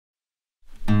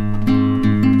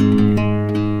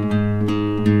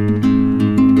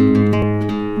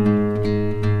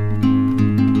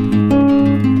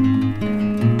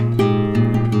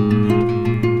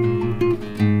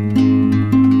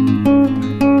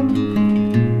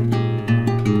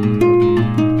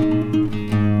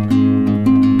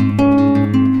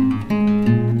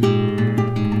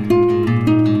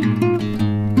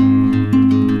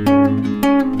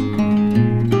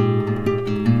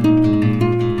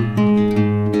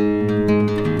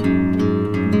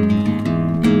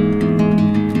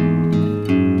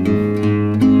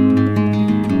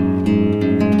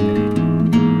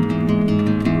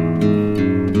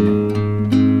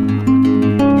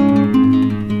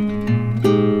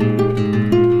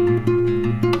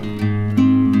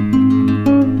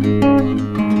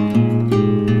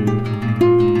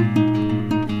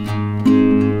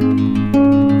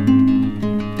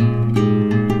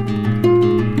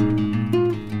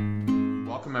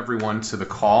everyone to the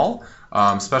call.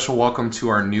 Special welcome to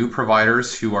our new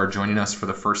providers who are joining us for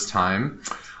the first time.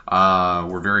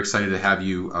 We're very excited to have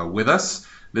you with us.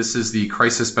 This is the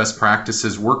Crisis Best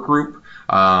Practices Work Group.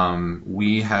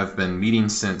 We have been meeting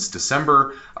since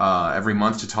December every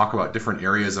month to talk about different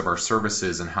areas of our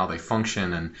services and how they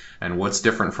function and what's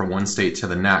different from one state to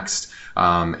the next. We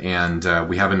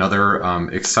have another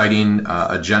exciting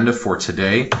agenda for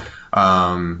today.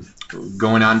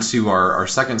 Going on to our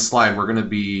second slide, we're going to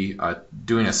be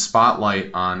doing a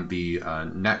spotlight on the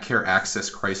Netcare Access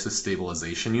Crisis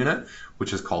Stabilization Unit,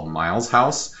 which is called Miles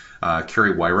House.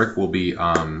 Carrie Wirick will be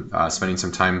spending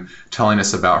some time telling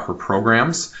us about her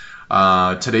programs.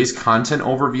 Today's content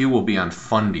overview will be on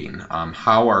funding,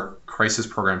 how our crisis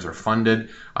programs are funded,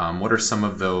 what are some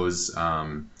of those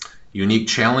unique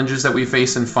challenges that we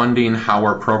face in funding, how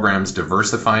our programs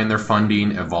diversifying their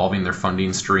funding, evolving their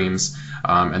funding streams,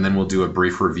 and then we'll do a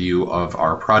brief review of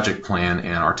our project plan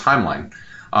and our timeline.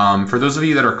 For those of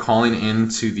you that are calling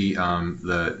into the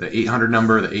 800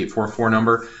 number, the 844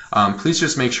 number, please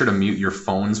just make sure to mute your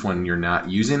phones when you're not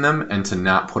using them and to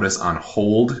not put us on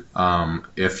hold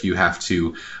if you have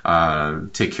to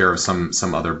take care of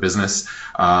some other business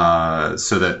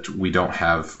so that we don't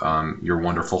have your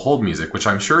wonderful hold music, which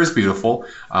I'm sure is beautiful,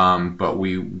 but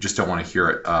we just don't want to hear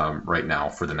it right now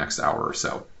for the next hour or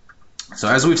so. So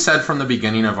as we've said from the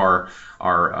beginning of our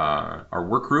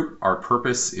work group, our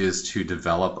purpose is to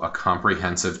develop a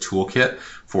comprehensive toolkit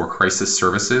for crisis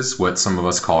services, what some of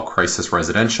us call crisis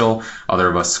residential, other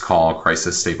of us call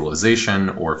crisis stabilization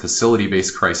or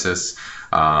facility-based crisis,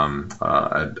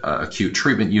 acute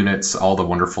treatment units, all the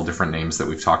wonderful different names that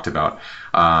we've talked about.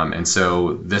 And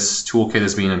so this toolkit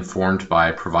is being informed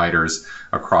by providers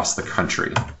across the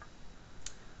country.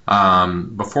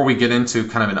 Before we get into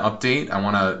kind of an update, I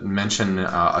want to mention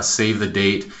a save the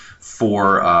date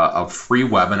for a free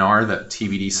webinar that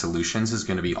TBD Solutions is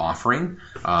going to be offering.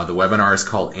 The webinar is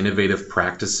called Innovative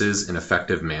Practices in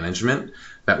Effective Management.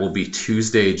 That will be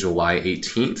Tuesday, July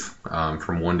 18th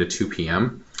from 1 to 2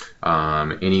 p.m.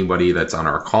 Anybody that's on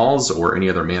our calls or any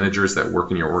other managers that work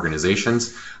in your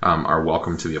organizations are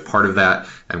welcome to be a part of that,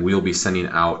 and we'll be sending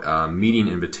out meeting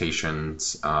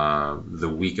invitations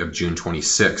the week of June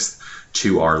 26th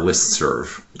to our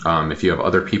listserv. If you have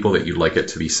other people that you'd like it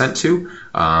to be sent to,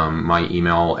 my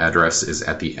email address is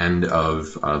at the end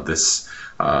of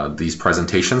these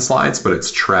presentation slides, but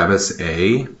it's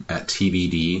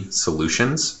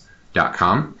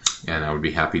travis@tbdsolutions.com, and I would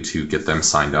be happy to get them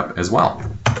signed up as well.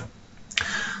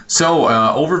 So,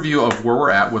 overview of where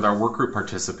we're at with our workgroup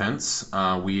participants.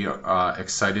 We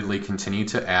excitedly continue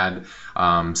to add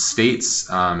states,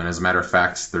 and as a matter of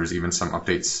fact, there's even some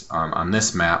updates on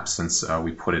this map since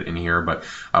we put it in here, but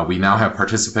we now have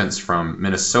participants from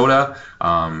Minnesota,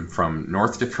 from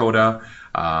North Dakota.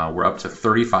 We're up to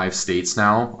 35 states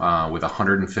now with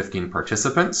 115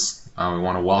 participants. We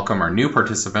want to welcome our new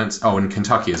participants. Oh, and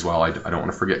Kentucky as well. I don't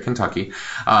want to forget Kentucky.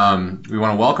 We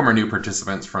want to welcome our new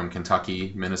participants from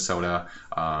Kentucky, Minnesota,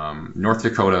 North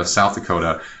Dakota, South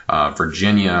Dakota,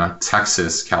 Virginia,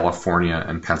 Texas, California,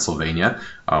 and Pennsylvania.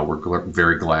 We're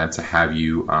very glad to have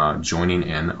you joining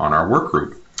in on our work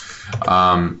group.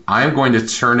 I am going to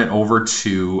turn it over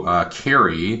to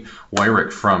Carrie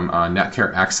Wirick from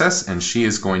Netcare Access, and she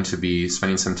is going to be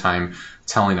spending some time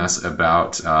telling us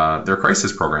about their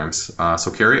crisis programs.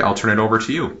 So Carrie, I'll turn it over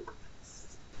to you.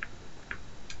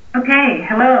 Okay,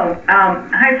 hello.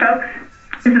 Hi folks.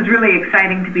 This is really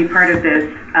exciting to be part of this.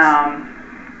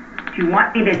 Do you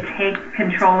want me to take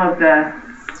control of the...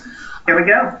 There we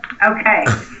go. Okay.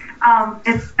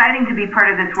 It's exciting to be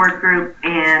part of this work group,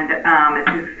 and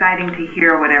it's exciting to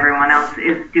hear what everyone else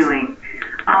is doing.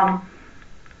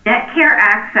 Netcare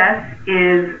Access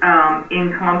is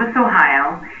in Columbus,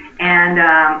 Ohio, and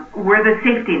we're the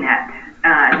safety net,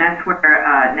 and that's where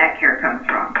Netcare comes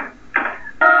from.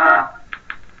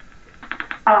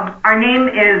 Our name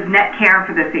is Netcare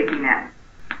for the safety net.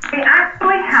 We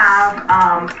actually have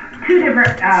two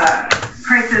different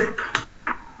crisis,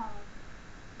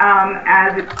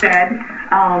 as it said,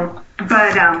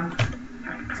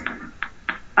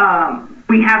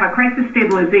 we have a crisis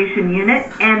stabilization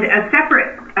unit and a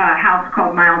separate house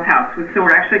called Miles House. So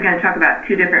we're actually going to talk about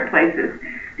two different places.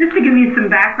 Just to give you some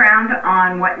background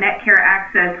on what Netcare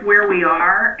Access, where we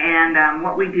are, and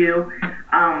what we do.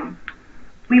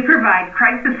 We provide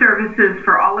crisis services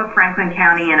for all of Franklin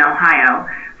County in Ohio.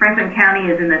 Franklin County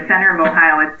is in the center of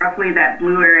Ohio. It's roughly that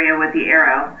blue area with the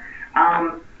arrow.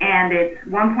 And it's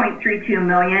 1.32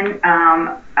 million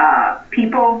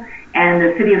people, and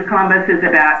the city of Columbus is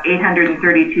about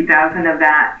 832,000 of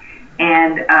that.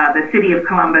 And the city of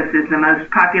Columbus is the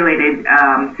most populated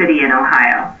city in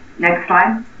Ohio. Next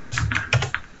slide.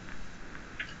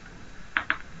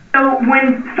 So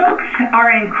when folks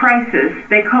are in crisis,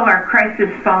 they call our crisis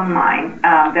phone line.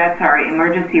 That's our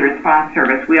emergency response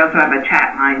service. We also have a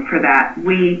chat line for that.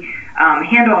 We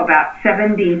handle about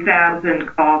 70,000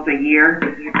 calls a year.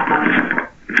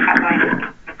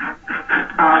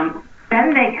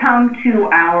 Then they come to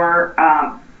our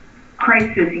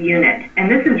crisis unit, and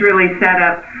this is really set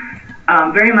up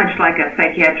very much like a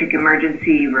psychiatric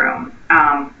emergency room.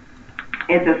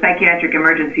 It's a psychiatric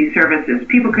emergency services.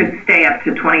 People could stay up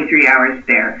to 23 hours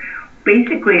there.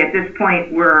 Basically, at this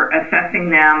point, we're assessing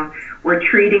them. We're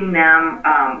treating them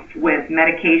with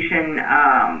medication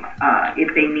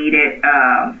if they need it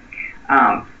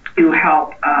to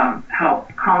help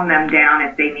calm them down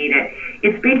if they need it.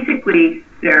 It's basically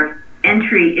their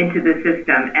entry into the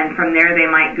system, and from there they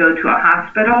might go to a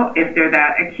hospital. If they're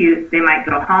that acute, they might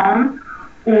go home,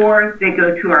 or they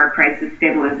go to our crisis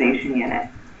stabilization unit.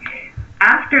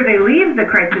 After they leave the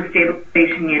crisis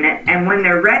stabilization unit, and when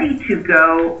they're ready to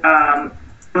go to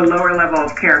a lower level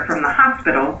of care from the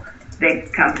hospital, they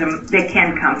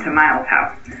can come to Miles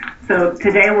House. So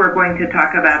today we're going to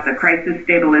talk about the crisis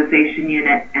stabilization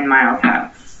unit and Miles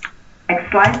House. Next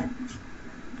slide.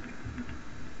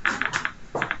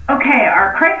 Okay,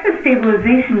 our crisis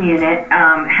stabilization unit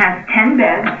has 10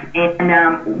 beds,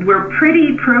 and we're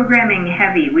pretty programming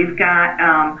heavy. We've got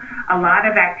a lot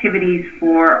of activities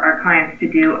for our clients to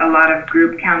do, a lot of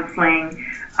group counseling,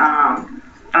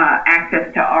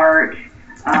 access to art.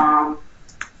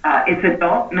 It's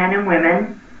adult men and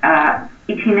women,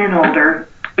 18 and older.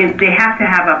 They have to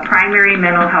have a primary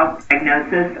mental health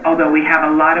diagnosis, although we have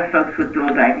a lot of folks with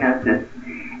dual diagnosis.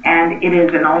 And it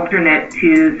is an alternate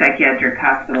to psychiatric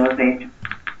hospitalization.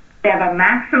 They have a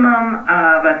maximum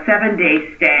of a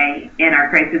 7-day stay in our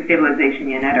crisis stabilization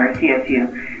unit, our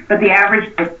CSU, but the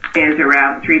average stay is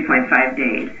around 3.5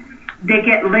 days. They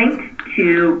get linked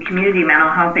to community mental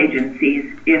health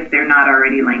agencies if they're not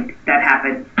already linked. That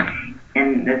happens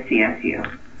in the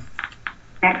CSU.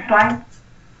 Next slide.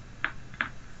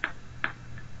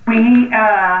 We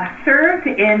served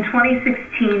in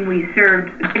 2016, we served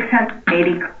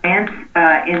 680 clients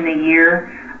in the year.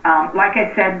 Like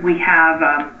I said, we have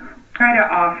try to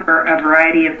offer a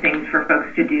variety of things for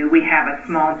folks to do. We have a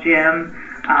small gym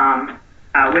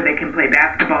where they can play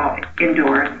basketball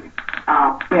indoors.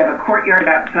 We have a courtyard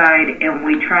outside, and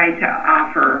we try to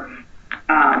offer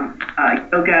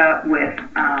yoga with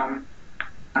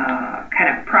kind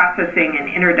of processing and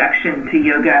introduction to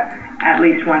yoga at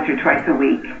least once or twice a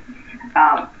week.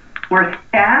 We're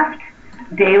staffed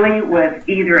daily with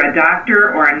either a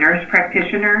doctor or a nurse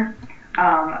practitioner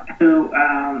who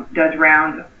does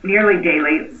rounds nearly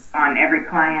daily on every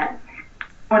client.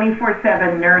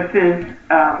 24/7 nurses.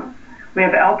 We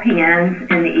have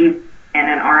LPNs in the evening and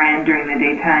an RN during the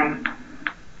daytime.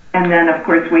 And then, of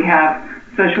course, we have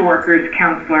social workers,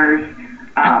 counselors,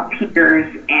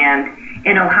 peers, and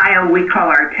in Ohio, we call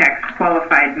our techs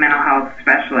qualified mental health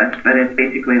specialists, but it's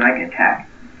basically like a tech.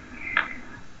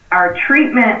 Our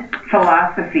treatment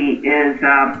philosophy is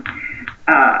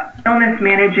illness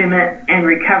management and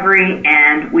recovery,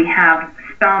 and we have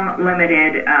some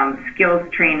limited skills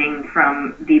training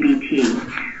from DBT.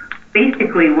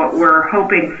 Basically, what we're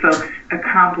hoping folks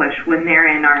accomplish when they're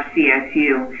in our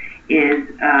CSU is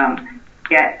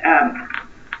get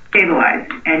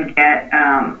stabilized and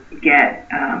get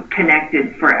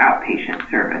connected for outpatient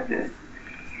services.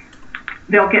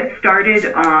 They'll get started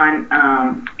on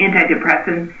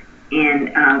antidepressants in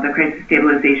the crisis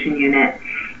stabilization unit,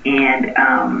 and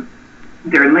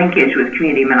their linkage with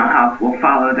community mental health will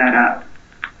follow that up.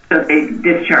 So they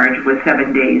discharge with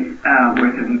 7 days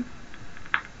worth of.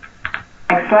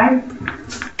 Next slide.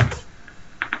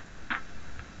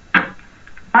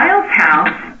 Miles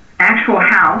House, actual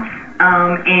house,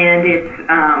 and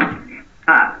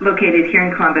it's located here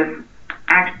in Columbus,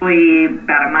 actually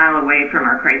about a mile away from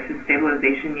our crisis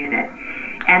stabilization unit.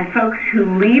 And folks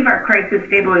who leave our crisis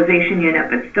stabilization unit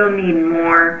but still need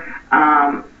more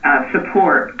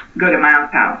support go to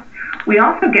Miles House. We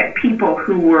also get people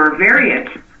who were very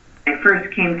acute. They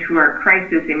first came to our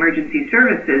crisis emergency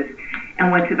services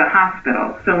and went to the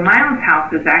hospital. So Miles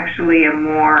House is actually a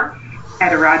more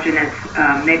heterogeneous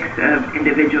mix of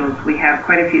individuals. We have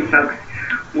quite a few folks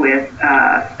with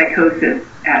psychosis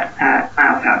at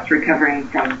Miles House, recovering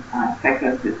from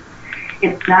psychosis.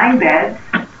 It's 9 beds,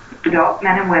 adult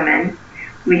men and women.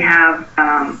 We have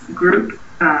group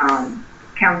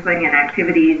counseling and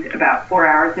activities about 4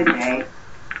 hours a day.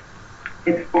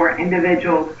 It's for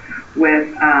individuals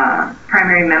with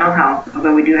primary mental health,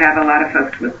 although we do have a lot of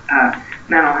folks with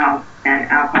mental health and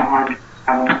alcohol and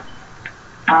travel.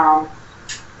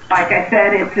 Like I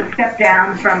said, it's a step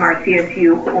down from our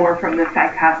CSU or from the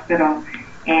psych hospital.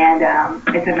 And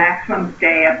it's a maximum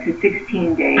stay up to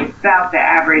 16 days. About the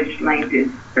average length is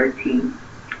 13.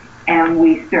 And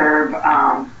we serve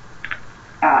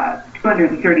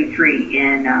 233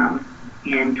 in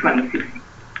 2016.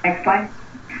 Next slide.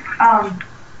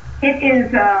 It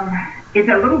is it's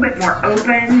a little bit more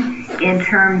open in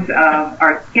terms of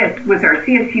with our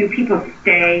CSU, people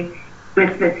stay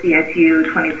with the CSU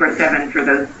 24/7 for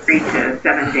those 3 to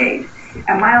 7 days.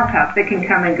 At Miles House, they can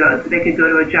come and go. So they could go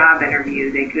to a job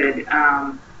interview. They could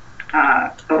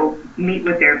go meet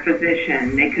with their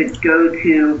physician. They could go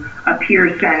to a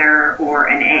peer center or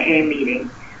an AA meeting.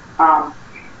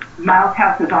 Miles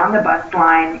House is on the bus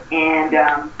line, and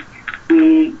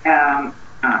we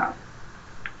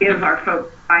give our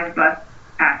folks 5 bus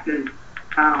passes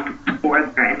for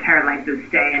their entire length of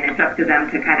stay, and it's up to them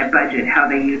to kind of budget how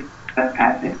they use bus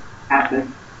passes.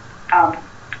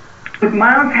 With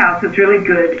Miles House, it's really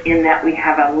good in that we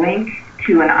have a link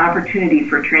to an opportunity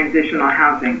for transitional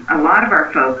housing. A lot of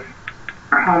our folks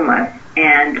are homeless,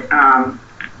 and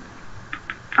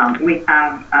we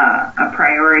have a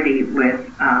priority with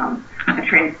a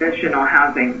transitional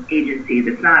housing agency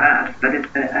that's not us, but it's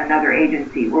another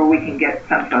agency where we can get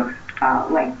some folks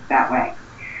linked that way.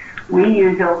 We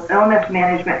use illness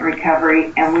management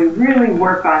recovery, and we really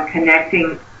work on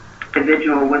connecting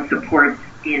individual with supports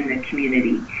in the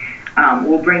community.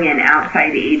 We'll bring in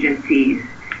outside agencies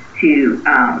to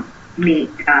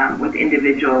meet with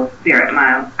individuals there at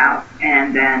Miles House,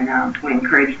 and then we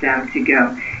encourage them to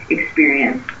go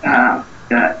experience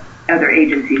the other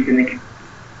agencies in the community.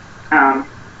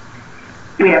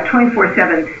 We have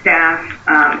 24/7 staff,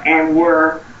 and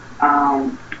we're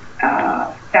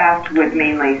staffed with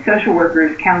mainly social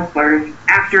workers, counselors.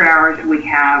 After hours, we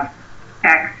have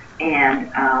techs, and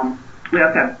we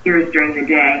also have peers during the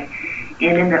day.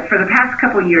 And for the past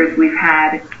couple years, we've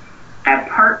had a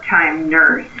part-time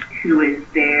nurse who is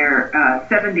there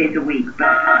 7 days a week,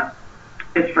 but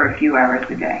just for a few hours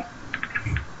a day.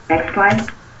 Next slide.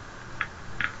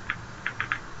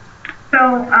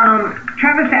 So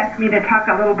Travis asked me to talk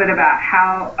a little bit about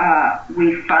how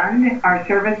we fund our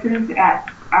services at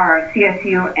our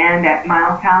CSU and at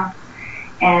Miles House.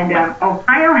 And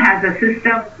Ohio has a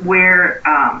system where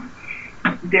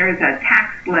there's a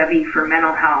tax levy for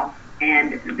mental health,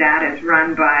 and that is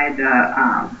run by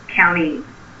the county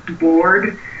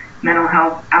board, mental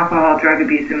health, alcohol, drug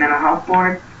abuse, and mental health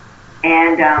board.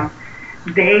 And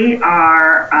they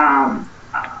are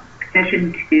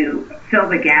positioned to fill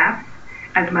the gaps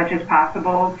as much as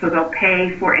possible. So they'll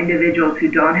pay for individuals who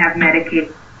don't have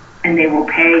Medicaid, and they will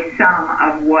pay some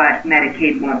of what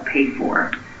Medicaid won't pay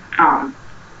for.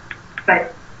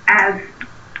 But as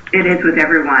it is with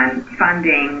everyone,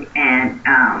 funding and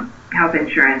health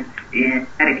insurance in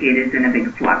Medicaid is in a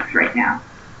big flux right now.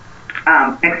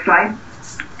 Next slide.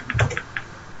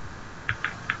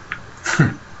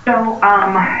 So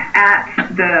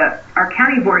at our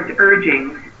county board's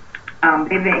urgings,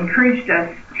 they've encouraged us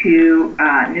to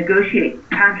negotiate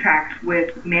contracts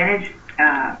with managed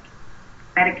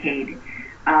Medicaid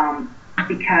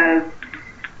because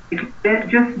if you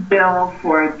just bill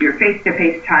for your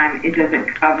face-to-face time, it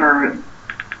doesn't cover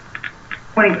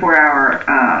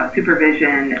 24-hour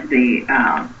supervision, the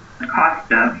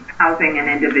cost of housing an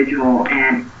individual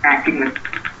and acting with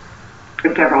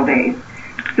for several days.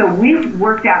 So we've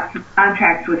worked out some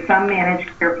contracts with some managed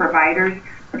care providers,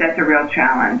 but that's a real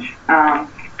challenge.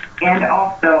 And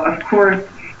also, of course,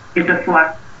 it's a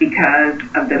flux because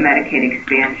of the Medicaid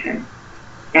expansion.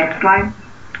 Next slide.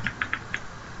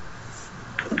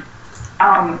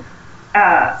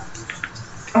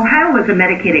 Ohio was a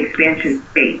Medicaid expansion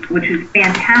state, which is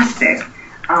fantastic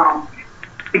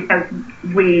because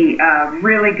we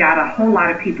really got a whole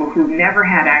lot of people who never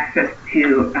had access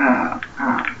to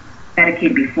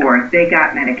Medicaid before. They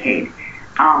got Medicaid.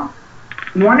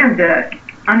 One of the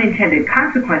unintended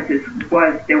consequences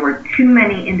was there were too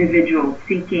many individuals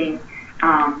seeking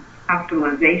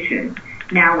hospitalization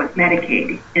now with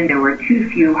Medicaid, and there were too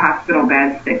few hospital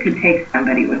beds that could take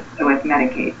somebody with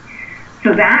Medicaid.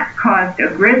 So that caused a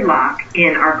gridlock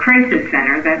in our crisis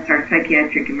center, that's our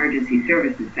psychiatric emergency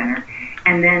services center,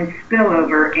 and then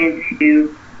spillover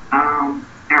into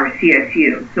our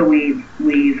CSU. So we've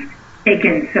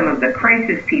taken some of the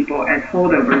crisis people as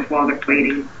holdovers while they're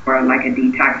waiting for like a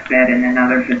detox bed in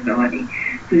another facility.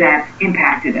 So that's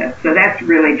impacted us. So that's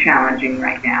really challenging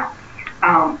right now.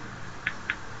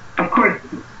 Of course,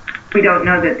 we don't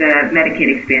know that the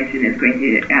Medicaid expansion is going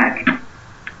to,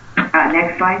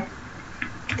 next slide.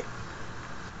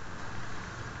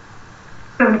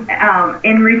 So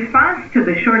in response to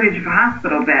the shortage of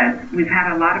hospital beds, we've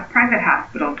had a lot of private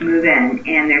hospitals move in,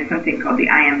 and there's something called the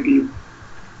IMD.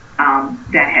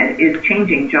 that is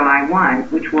changing July 1,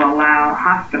 which will allow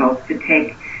hospitals to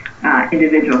take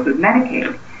individuals with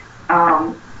Medicaid.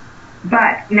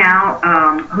 But now,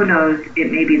 who knows,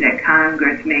 it may be that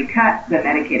Congress may cut the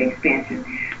Medicaid expansion.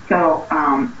 So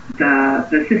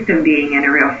the system being in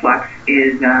a real flux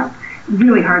is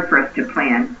really hard for us to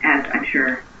plan, as I'm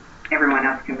sure everyone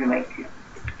else can relate to.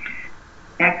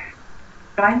 Next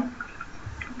slide.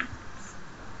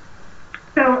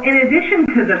 So in addition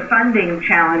to the funding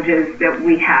challenges that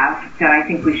we have, that I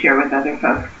think we share with other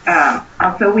folks,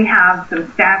 also we have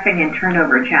some staffing and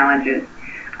turnover challenges.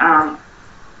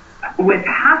 With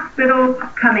hospitals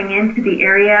coming into the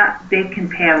area, they can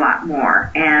pay a lot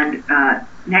more, and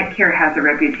Netcare has a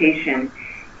reputation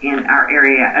in our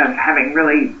area of having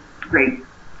really great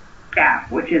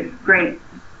staff, which is great,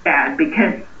 bad,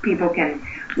 because people can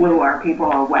woo our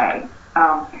people away.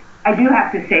 I do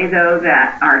have to say, though,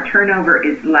 that our turnover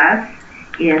is less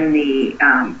in the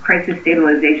crisis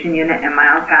stabilization unit and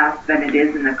Miles House than it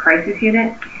is in the crisis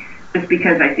unit, just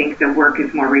because I think the work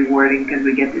is more rewarding because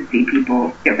we get to see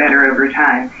people get better over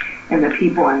time. And the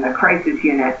people in the crisis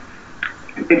unit,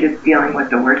 they're just dealing with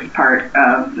the worst part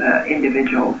of the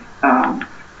individual's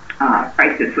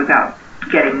crisis without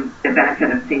getting the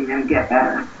benefit of seeing them get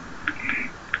better.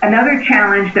 Another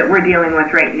challenge that we're dealing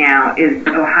with right now is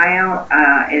Ohio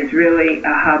is really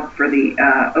a hub for the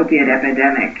opiate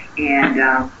epidemic,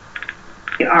 and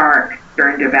we are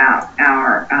concerned about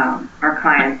our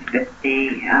clients that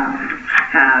they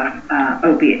have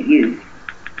opiate use.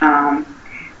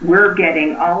 We're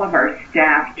getting all of our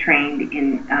staff trained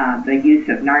in the use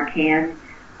of Narcan,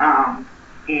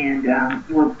 and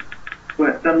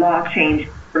the law changed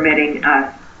permitting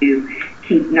us to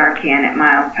keep Narcan at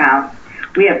Miles House.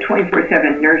 We have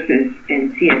 24/7 nurses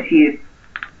in CSU,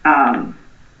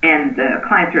 and the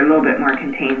clients are a little bit more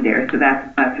contained there, so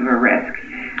that's less of a risk.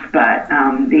 But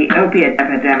the opiate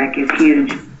epidemic is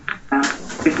huge.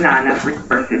 There's not enough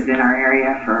resources in our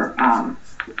area for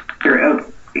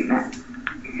opiate treatment.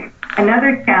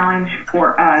 Another challenge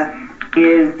for us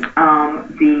is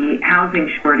the housing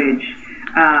shortage.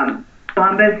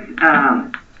 Columbus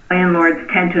landlords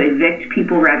tend to evict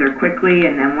people rather quickly,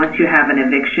 and then once you have an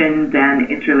eviction, then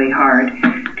it's really hard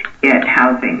to get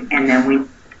housing. And then we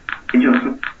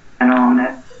individuals and all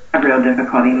that have real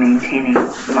difficulty maintaining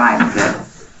lives that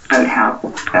remote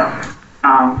houses. So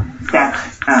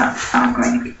that's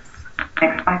going to be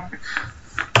next slide.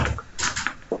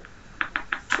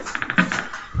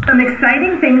 Some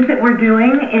exciting things that we're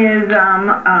doing is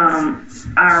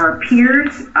our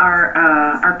peers,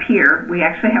 our peer. We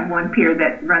actually have one peer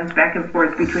that runs back and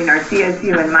forth between our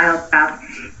CSU and Miles House.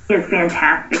 He is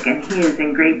fantastic, and he is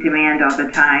in great demand all the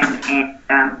time, and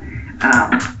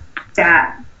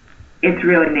that it's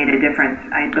really made a difference,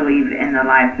 I believe, in the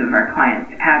lives of our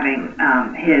clients, having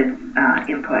his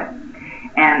input.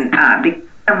 And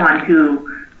someone who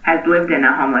has lived in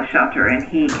a homeless shelter, and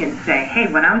he can say, hey,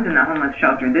 when I was in the homeless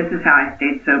shelter, this is how I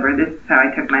stayed sober, this is how I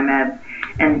took my meds,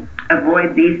 and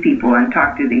avoid these people and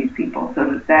talk to these people.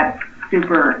 So that's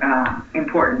super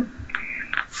important.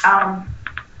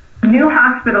 New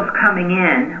hospitals coming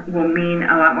in will mean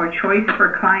a lot more choice for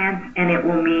clients, and it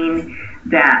will mean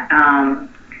that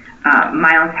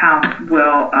Miles House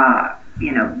will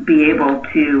be able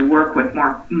to work with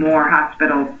more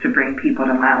hospitals to bring people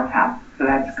to Miles House. So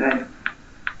that's good.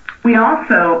 We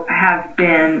also have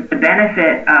been the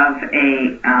benefit of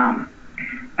a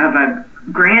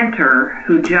grantor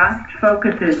who just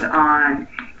focuses on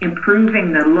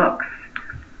improving the looks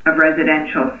of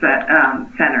residential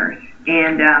centers,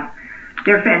 and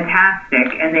they're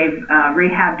fantastic. And they've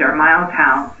rehabbed our Miles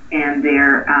House, and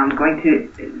they're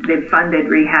they've funded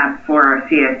rehab for our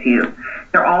CSU.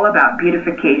 They're all about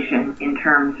beautification in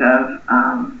terms of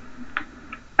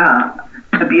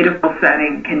a beautiful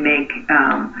setting can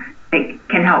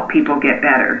can help people get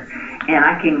better. And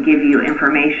I can give you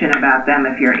information about them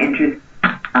if you're interested.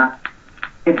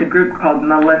 It's a group called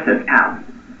Melissa's House.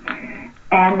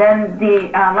 And then the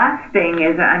last thing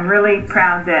is I'm really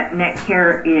proud that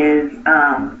Netcare is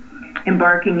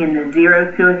embarking in the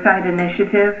Zero Suicide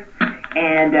Initiative,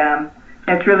 and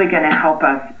that's really going to help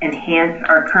us enhance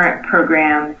our current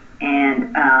programs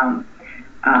and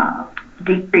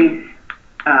decrease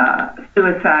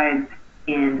suicides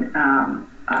in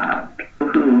people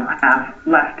who have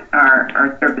left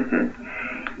our services.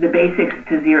 The basics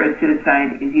to zero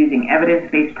suicide is using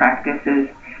evidence-based practices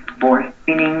for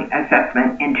screening,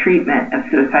 assessment, and treatment of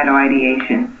suicidal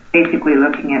ideation. Basically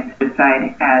looking at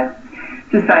suicide as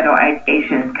suicidal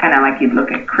ideation, kind of like you'd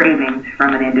look at cravings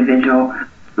from an individual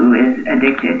who is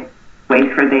addicted,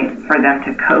 ways for them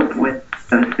to cope with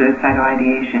those suicidal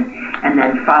ideation, and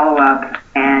then follow up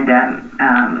and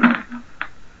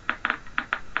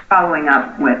following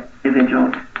up with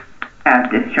individuals have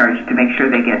discharged to make sure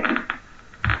they get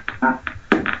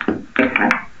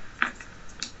placement.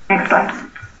 Next slide.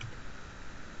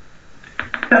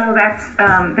 So that's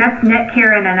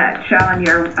Netcare in a nutshell, and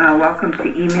you're welcome to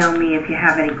email me if you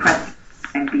have any questions.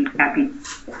 I'd be happy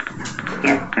to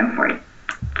answer them for you.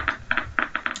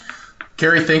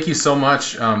 Carrie, thank you so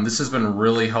much. This has been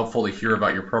really helpful to hear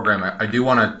about your program. I do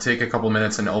want to take a couple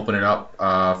minutes and open it up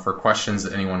for questions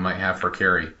that anyone might have for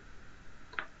Carrie.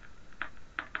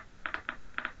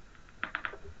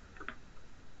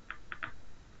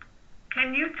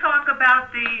 Can you talk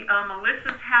about the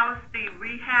Melissa's house, the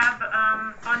rehab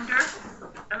funder?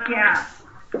 Yeah.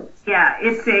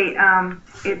 It's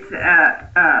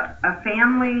a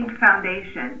family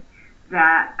foundation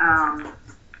that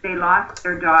they lost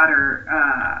their daughter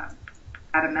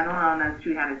had a mental illness.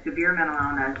 She had a severe mental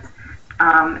illness.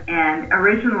 And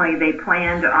originally they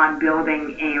planned on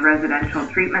building a residential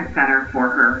treatment center for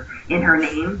her in her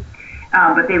name.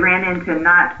 But they ran into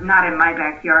not in my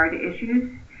backyard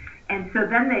issues. And so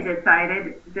then they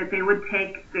decided that they would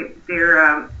take their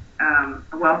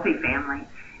a wealthy family,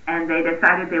 and they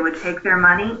decided they would take their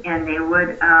money and they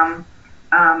would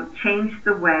change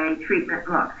the way treatment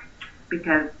looked,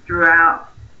 because throughout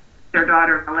their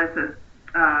daughter Melissa's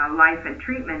life and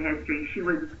treatment history, she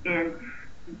was in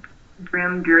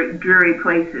grim, dreary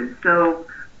places. So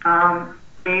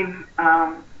they've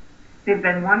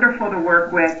been wonderful to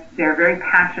work with. They're very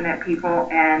passionate people,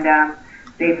 and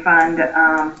they fund.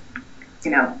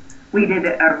 We did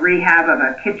a rehab of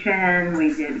a kitchen.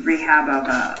 We did rehab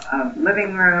of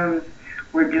living rooms.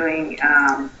 We're doing.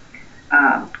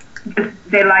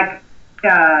 They like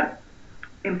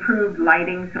improved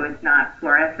lighting, so it's not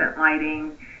fluorescent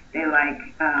lighting. They like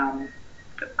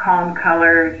calm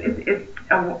colors.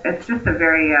 It's just a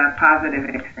very positive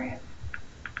experience.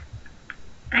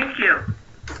 Thank you.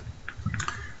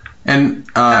 And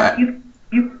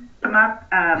you come up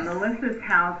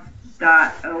melissashouse.org,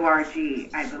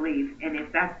 I believe, and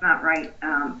if that's not right,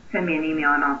 send me an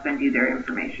email and I'll send you their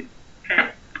information. Okay.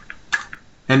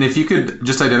 And if you could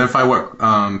just identify what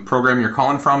program you're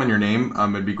calling from and your name,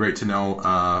 it'd be great to know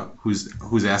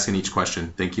who's asking each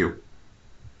question. Thank you.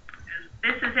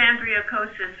 This is Andrea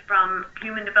Kosis from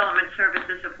Human Development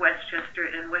Services of Westchester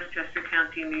in Westchester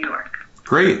County, New York.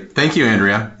 Great. Thank you,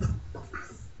 Andrea.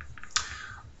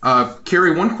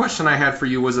 Carrie, one question I had for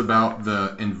you was about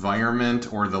the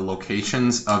environment or the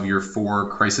locations of your 4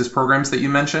 crisis programs that you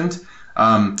mentioned.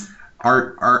 Are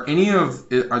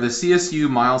the CSU,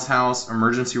 Miles House,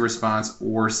 Emergency Response,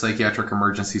 or Psychiatric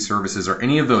Emergency Services, are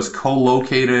any of those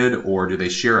co-located, or do they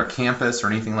share a campus or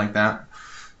anything like that?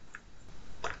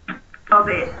 Well,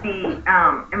 the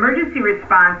emergency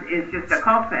response is just a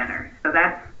call center, so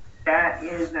that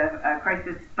is a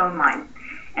crisis phone line,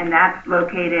 and that's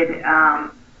located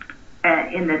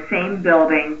in the same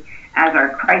building as our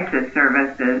crisis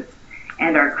services,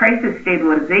 and our crisis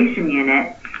stabilization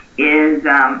unit is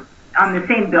on the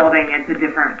same building. It's a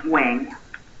different wing,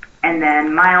 and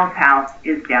then Miles House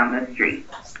is down the street.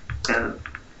 So,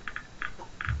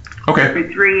 okay, the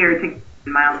 3 are together,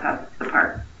 Miles House is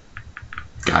apart.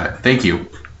 Got it. Thank you.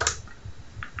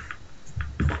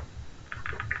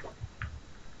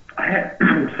 I had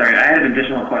an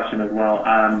additional question as well.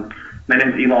 My name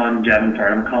is Elon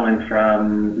Javantar. I'm calling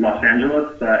from Los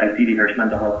Angeles at D.D. Hirsch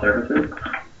Mental Health Services.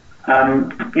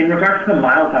 In regards to the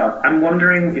Miles House, I'm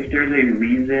wondering if there's a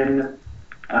reason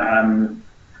that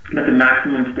the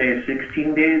maximum stay is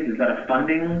 16 days. Is that a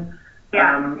funding?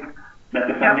 Yeah. That's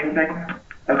a funding thing?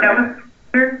 Okay. That was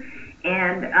clear.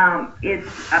 And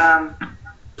it's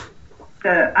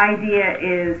the idea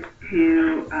is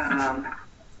to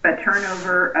a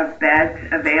turnover of beds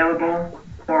available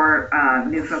for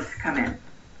new folks to come in.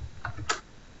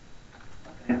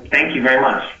 Thank you very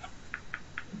much.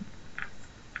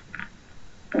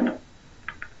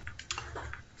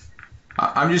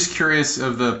 I'm just curious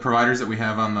of the providers that we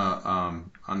have on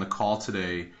the call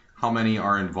today, how many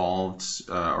are involved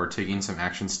or taking some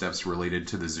action steps related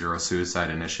to the Zero Suicide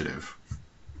Initiative?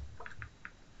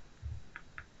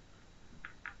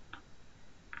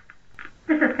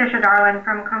 This is Tisha Darlin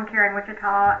from Home Care in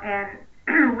Wichita,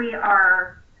 and we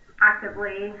are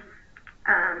actively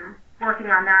working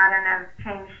on that and have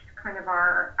changed kind of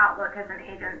our outlook as an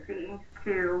agency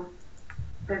to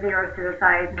the Zero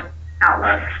Suicide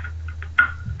outlook.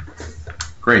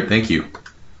 Great, thank you.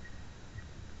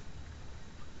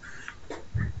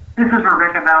 This is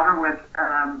Rebecca Bowder with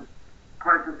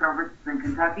Crisis Services in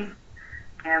Kentucky,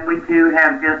 and we too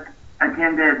have just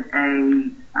attended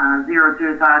a Zero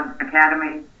Suicide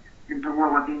Academy And so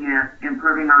we're looking at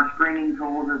improving our screening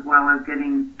tools as well as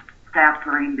getting staff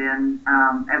trained in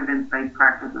evidence-based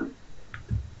practices.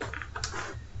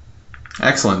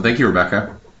 Excellent. Thank you,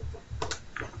 Rebecca.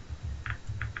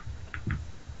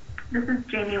 This is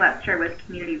Jaime Webster with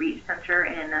Community Reach Center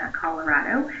in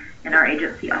Colorado, and our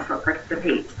agency also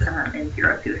participates in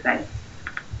Zero Suicide.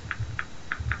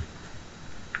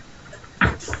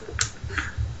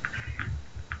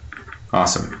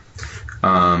 Awesome.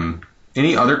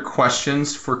 Any other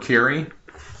questions for Carrie?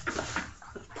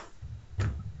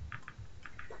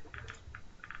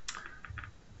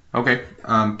 Okay.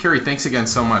 Carrie, thanks again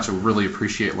so much. I really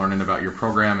appreciate learning about your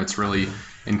program. It's really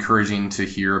encouraging to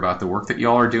hear about the work that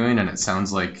y'all are doing, and it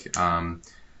sounds like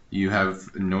you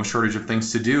have no shortage of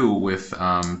things to do with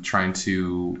trying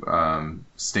to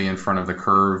stay in front of the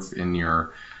curve in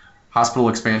your hospital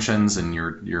expansions and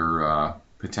your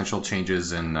potential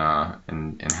changes in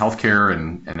healthcare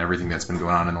and everything that's been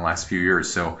going on in the last few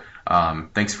years. So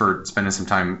thanks for spending some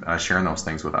time sharing those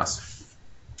things with us.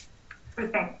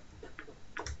 Okay.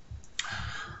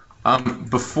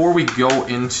 Before we go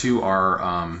into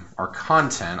our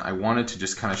content, I wanted to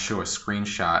just kind of show a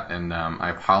screenshot, and I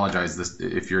apologize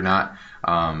if you're not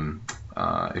on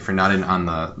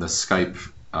the Skype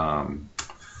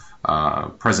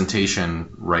presentation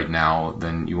right now,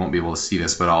 then you won't be able to see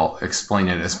this, but I'll explain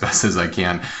it as best as I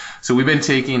can. So we've been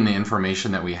taking the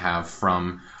information that we have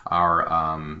from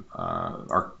our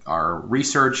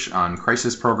research on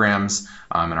crisis programs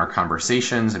and our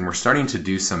conversations, and we're starting to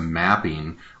do some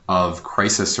mapping of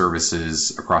crisis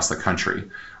services across the country.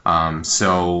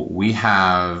 So we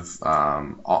have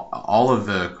all of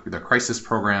the crisis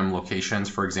program locations,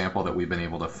 for example, that we've been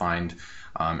able to find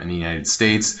in the United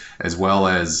States, as well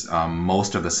as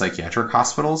most of the psychiatric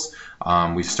hospitals.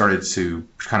 We've started to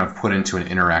kind of put into an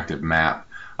interactive map.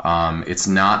 It's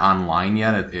not online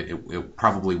yet. It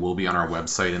probably will be on our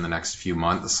website in the next few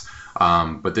months.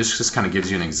 But this just kind of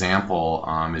gives you an example.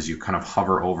 As you kind of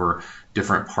hover over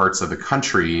different parts of the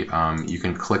country, you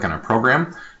can click on a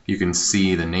program. You can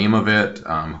see the name of it,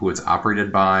 who it's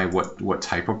operated by, what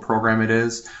type of program it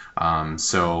is.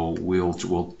 So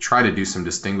we'll try to do some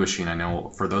distinguishing. I know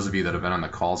for those of you that have been on the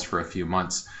calls for a few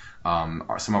months,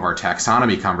 some of our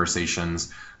taxonomy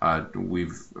conversations,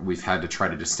 we've had to try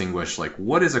to distinguish, like,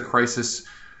 what is a crisis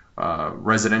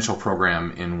residential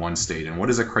program in one state, and what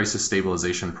is a crisis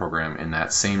stabilization program in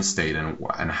that same state,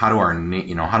 and how do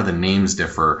how do the names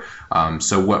differ?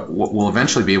 So what we'll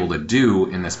eventually be able to do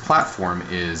in this platform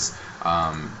is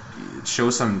show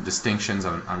some distinctions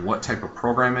on what type of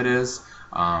program it is.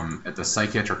 At the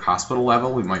psychiatric hospital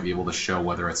level, we might be able to show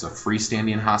whether it's a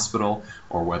freestanding hospital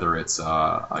or whether it's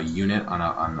a unit on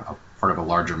a part of a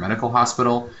larger medical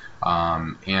hospital,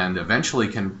 and eventually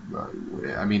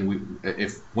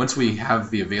once we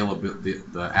have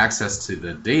the access to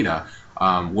the data,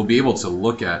 we'll be able to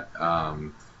look at,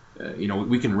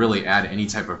 we can really add any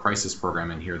type of crisis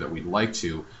program in here that we'd like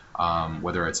to,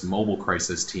 whether it's mobile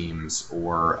crisis teams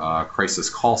or crisis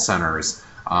call centers,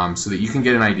 so that you can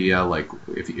get an idea, like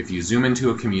if you zoom into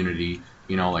a community,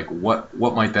 like what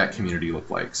might that community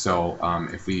look like. So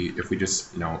if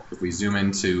we zoom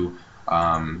into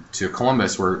to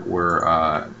Columbus,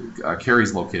 where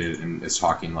Carrie's located, and is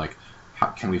talking, like,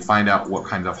 can we find out what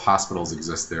kind of hospitals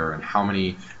exist there and how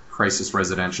many crisis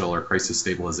residential or crisis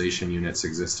stabilization units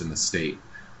exist in the state.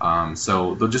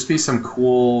 So there'll just be some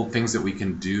cool things that we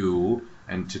can do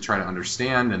and to try to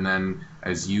understand, and then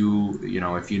as if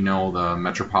you know the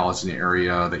metropolitan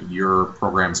area that your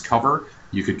programs cover,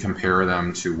 you could compare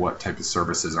them to what type of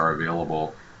services are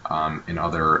available in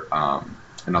other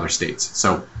states.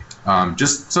 So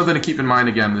just something to keep in mind.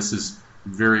 Again, this is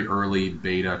very early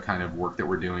beta kind of work that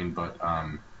we're doing, but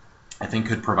I think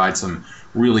could provide some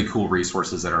really cool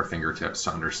resources at our fingertips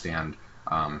to understand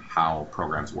how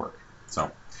programs work.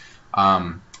 So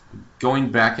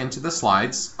going back into the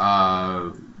slides,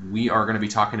 we are going to be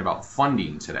talking about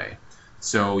funding today.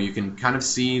 So you can kind of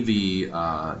see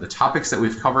the topics that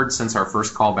we've covered since our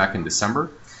first call back in December,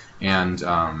 and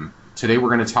today we're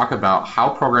going to talk about how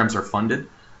programs are funded,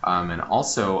 and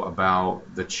also about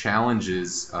the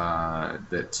challenges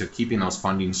to keeping those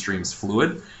funding streams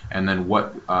fluid, and then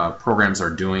what programs are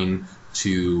doing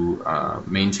to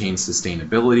maintain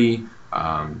sustainability,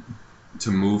 to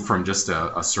move from just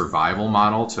a survival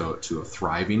model to a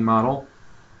thriving model,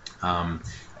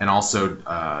 and also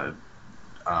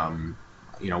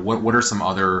what are some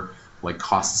other, like,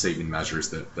 cost-saving measures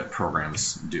that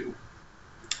programs do.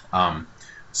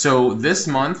 So this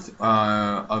month,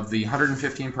 of the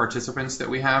 115 participants that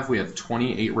we had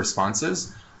 28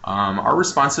 responses. Our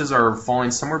responses are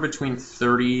falling somewhere between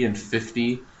 30 and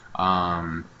 50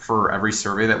 for every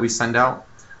survey that we send out.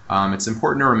 It's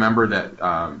important to remember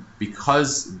that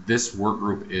because this work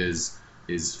group is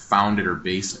founded or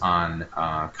based on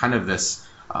kind of this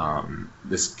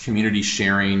community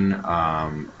sharing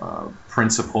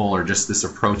principle, or just this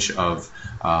approach of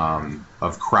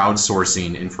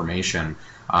crowdsourcing information,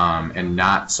 and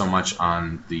not so much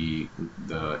on the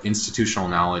institutional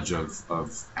knowledge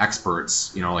of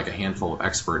experts, like a handful of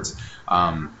experts.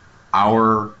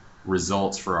 Our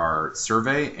results for our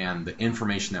survey and the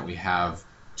information that we have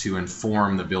to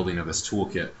inform the building of this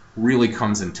toolkit really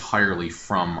comes entirely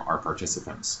from our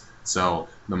participants. So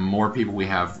the more people we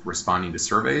have responding to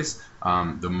surveys,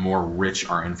 the more rich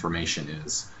our information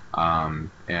is, and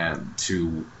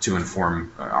to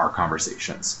inform our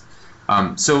conversations.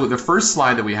 So the first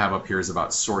slide that we have up here is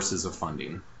about sources of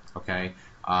funding. Okay,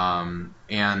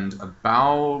 and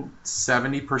about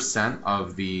 70%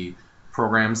 of the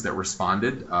programs that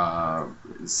responded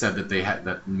said that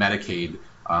that Medicaid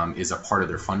is a part of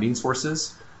their funding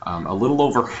sources. A little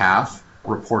over half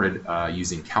reported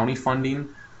using county funding.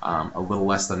 A little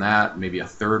less than that, maybe a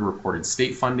third reported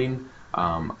state funding.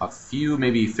 A few,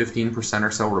 maybe 15%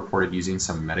 or so, reported using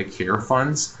some Medicare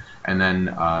funds, and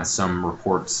then some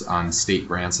reports on state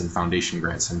grants and foundation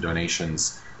grants and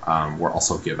donations were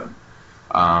also given.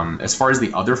 As far as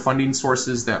the other funding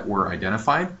sources that were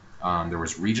identified, there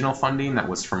was regional funding that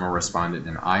was from a respondent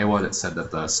in Iowa that said that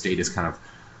the state is kind of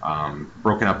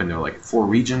broken up into like 4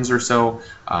 regions or so.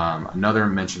 Another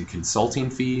mentioned consulting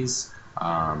fees,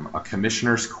 a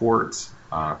commissioner's court,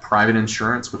 private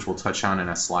insurance, which we'll touch on in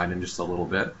a slide in just a little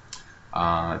bit,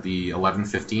 the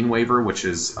 1115 waiver, which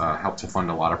is helped to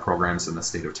fund a lot of programs in the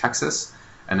state of Texas,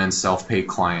 and then self-pay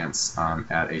clients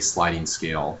at a sliding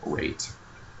scale rate.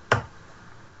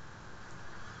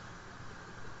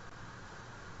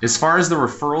 As far as the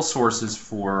referral sources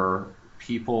for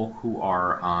people who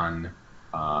are on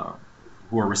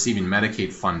who are receiving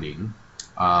Medicaid funding,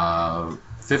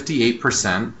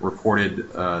 58%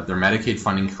 reported their Medicaid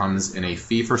funding comes in a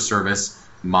fee-for-service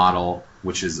model,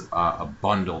 which is a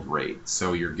bundled rate.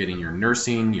 So you're getting your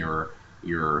nursing, your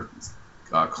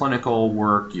clinical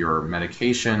work, your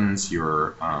medications,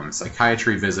 your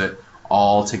psychiatry visit,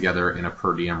 all together in a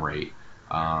per diem rate,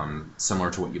 similar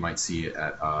to what you might see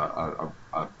at a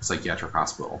psychiatric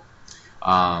hospital.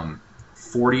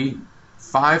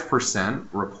 45%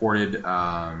 reported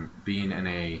being in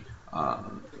an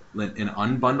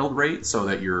unbundled rate, so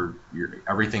that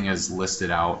everything is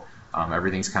listed out,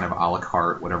 everything's kind of a la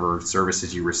carte. Whatever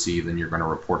services you receive, then you're going to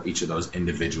report each of those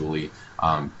individually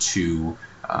to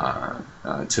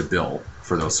bill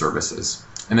for those services.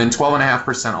 And then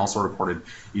 12.5% also reported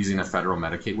using a federal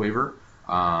Medicaid waiver,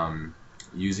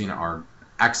 using our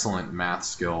excellent math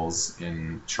skills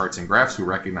in charts and graphs. We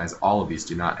recognize all of these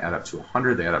do not add up to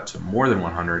 100, they add up to more than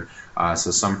 100.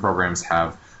 So some programs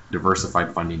have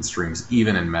diversified funding streams,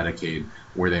 even in Medicaid,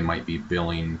 where they might be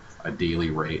billing a daily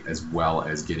rate as well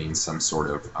as getting some sort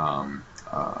of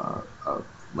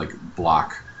like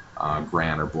block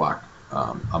grant or block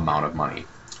amount of money.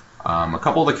 A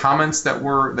couple of the comments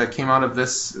that came out of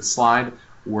this slide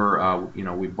were,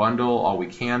 we bundle all we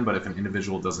can, but if an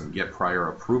individual doesn't get prior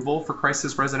approval for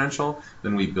crisis residential,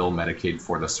 then we bill Medicaid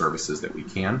for the services that we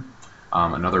can.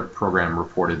 Another program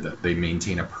reported that they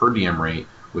maintain a per diem rate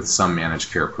with some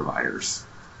managed care providers.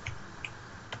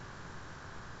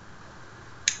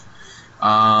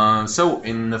 So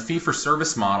in the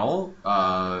fee-for-service model,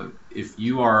 if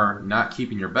you are not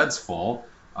keeping your beds full,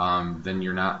 then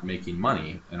you're not making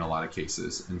money in a lot of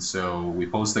cases. And so we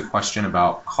posed the question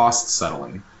about cost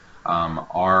settling.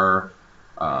 Are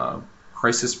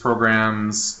crisis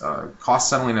programs cost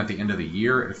settling at the end of the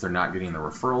year if they're not getting the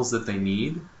referrals that they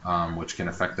need, which can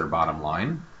affect their bottom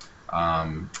line?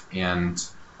 And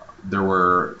there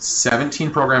were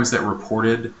 17 programs that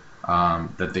reported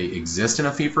that they exist in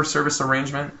a fee-for-service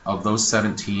arrangement. Of those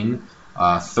 17,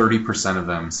 30% of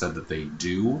them said that they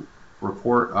do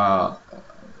report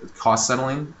cost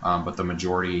settling, but the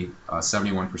majority,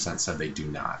 71%, said they do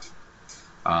not.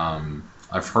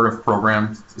 I've heard of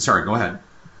programs. Sorry, go ahead.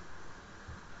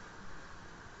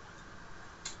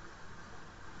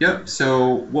 Yep.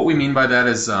 So what we mean by that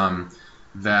is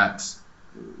that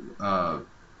a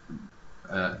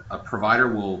provider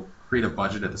will create a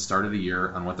budget at the start of the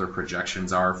year on what their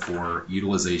projections are for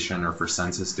utilization or for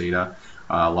census data.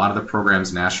 A lot of the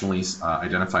programs nationally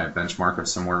identify a benchmark of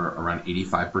somewhere around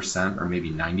 85% or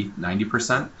maybe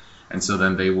 90%. And so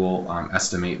then they will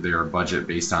estimate their budget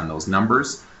based on those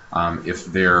numbers. If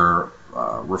their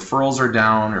referrals are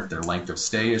down, or if their length of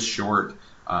stay is short,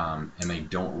 and they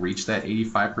don't reach that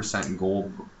 85% goal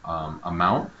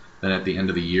amount, then at the end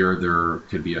of the year there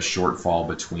could be a shortfall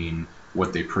between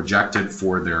what they projected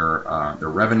for their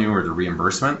revenue or their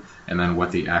reimbursement, and then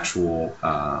what the actual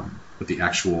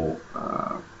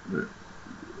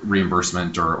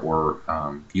reimbursement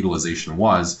or utilization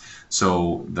was.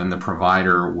 So then the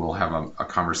provider will have a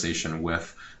conversation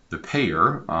with the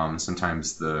payer,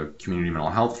 sometimes the community mental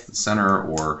health center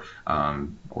or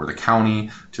the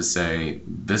county, to say,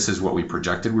 this is what we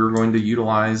projected we were going to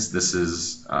utilize. This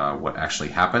is what actually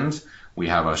happened. We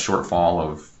have a shortfall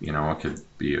of,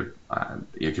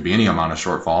 it could be any amount of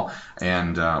shortfall,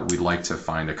 and we'd like to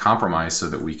find a compromise so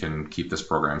that we can keep this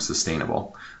program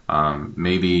sustainable.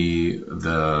 Maybe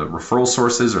the referral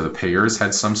sources or the payers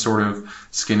had some sort of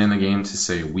skin in the game to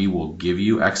say, we will give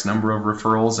you X number of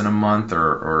referrals in a month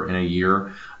or in a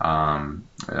year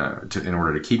in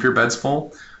order to keep your beds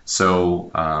full.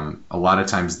 So a lot of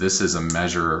times this is a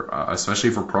measure,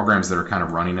 especially for programs that are kind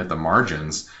of running at the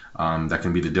margins, that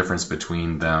can be the difference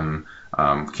between them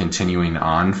continuing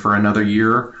on for another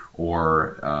year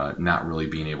or not really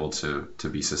being able to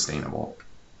be sustainable.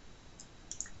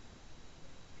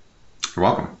 You're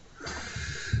welcome.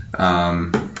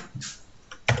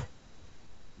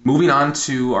 Moving on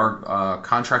to our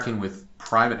contracting with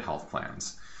private health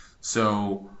plans.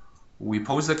 So we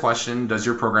posed the question, does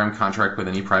your program contract with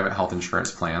any private health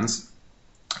insurance plans?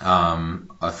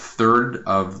 A third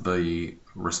of the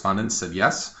respondents said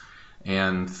yes,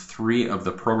 and 3 of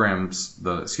the programs,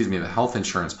 the health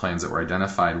insurance plans that were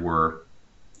identified were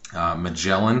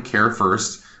Magellan Care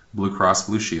First, Blue Cross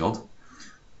Blue Shield,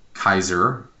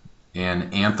 Kaiser,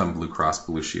 and Anthem Blue Cross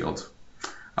Blue Shield.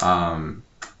 Jaime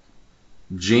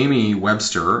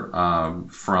Webster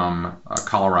from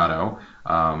Colorado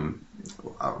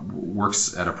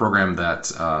works at a program that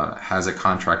has a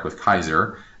contract with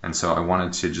Kaiser, and so I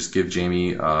wanted to just give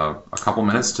Jaime a couple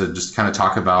minutes to just kind of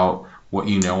talk about what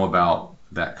you know about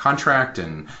that contract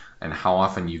and how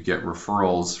often you get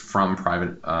referrals from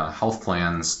private health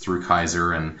plans through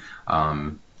Kaiser, and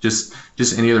just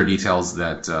any other details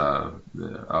that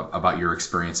about your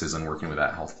experiences in working with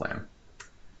that health plan.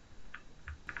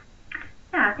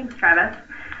 Yeah, thanks, Travis.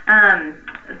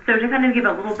 So to kind of give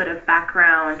a little bit of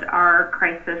background, our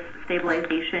crisis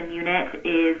stabilization unit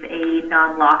is a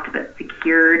non-locked but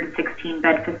secured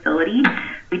 16-bed facility.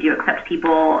 We do accept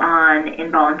people on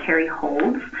involuntary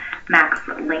holds. Max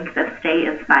length of stay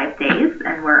is 5 days,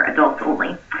 and we're adults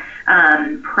only.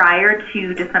 Prior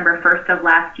to December 1st of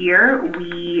last year,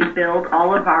 we billed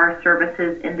all of our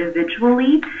services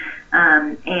individually.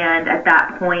 And at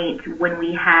that point, when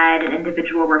we had an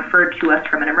individual referred to us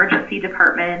from an emergency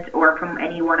department or from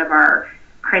any one of our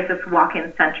crisis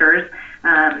walk-in centers,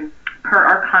 per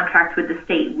our contract with the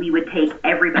state, we would take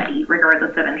everybody,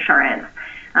 regardless of insurance.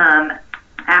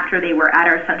 After they were at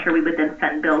our center, we would then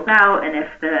send bills out, and if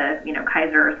the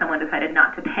Kaiser or someone decided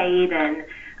not to pay, then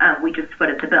we just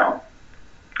split the bill.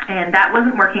 And that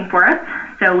wasn't working for us,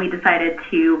 so we decided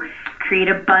to create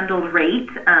a bundled rate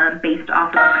based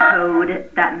off of a code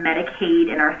that Medicaid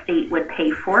in our state would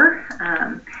pay for.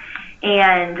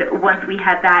 And once we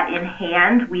had that in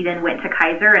hand, we then went to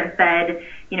Kaiser and said,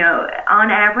 on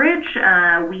average,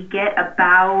 we get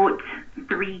about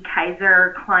 3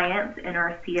 Kaiser clients in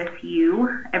our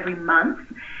CSU every month,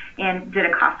 and did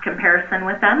a cost comparison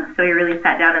with them. So we really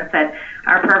sat down and said,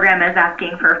 our program is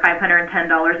asking for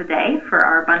 $510 a day for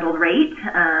our bundled rate,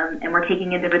 and we're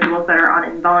taking individuals that are on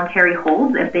involuntary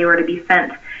holds. If they were to be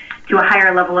sent to a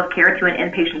higher level of care to an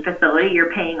inpatient facility,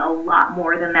 you're paying a lot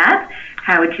more than that.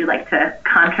 How would you like to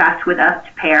contract with us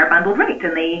to pay our bundled rate?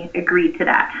 And they agreed to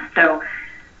that. So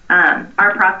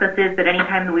our process is that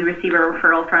anytime that we receive a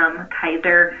referral from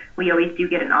Kaiser, we always do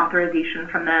get an authorization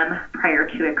from them prior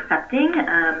to accepting.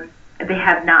 They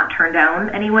have not turned down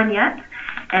anyone yet,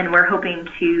 and we're hoping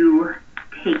to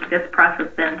take this process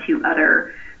then to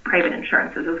other private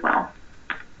insurances as well.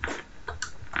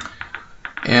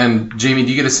 And Jaime, do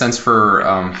you get a sense for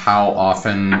how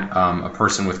often a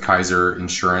person with Kaiser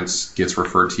insurance gets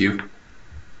referred to you?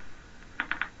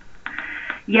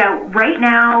 Yeah, right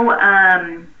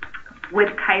now,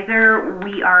 with Kaiser,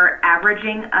 we are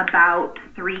averaging about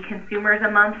 3 consumers a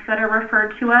month that are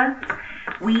referred to us.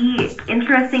 We,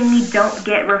 interestingly, don't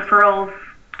get referrals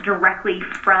directly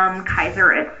from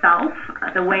Kaiser itself.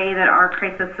 The way that our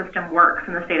crisis system works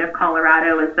in the state of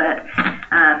Colorado is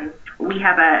that we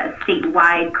have a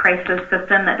statewide crisis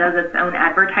system that does its own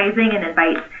advertising and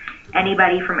invites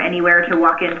anybody from anywhere to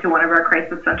walk into one of our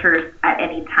crisis centers at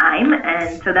any time.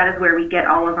 And so that is where we get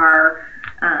all of our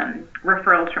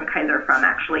referrals from Kaiser from,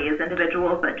 actually, is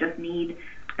individuals that just need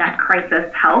that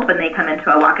crisis help, and they come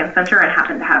into a walk-in center and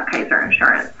happen to have Kaiser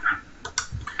insurance.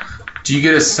 Do you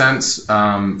get a sense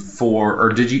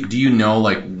or do you know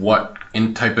like what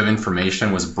type of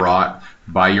information was brought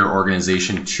by your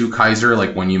organization to Kaiser,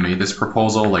 like when you made this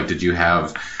proposal? Like, did you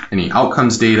have any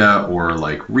outcomes data or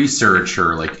like research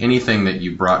or like anything that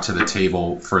you brought to the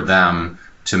table for them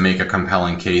to make a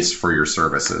compelling case for your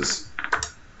services?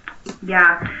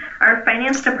 Yeah, our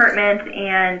finance department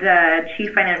and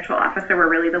chief financial officer were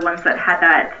really the ones that had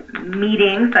that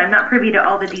meeting, so I'm not privy to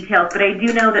all the details, but I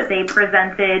do know that they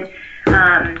presented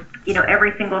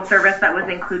every single service that was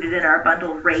included in our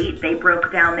bundled rate. They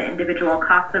broke down the individual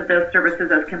costs of those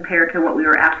services as compared to what we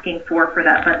were asking for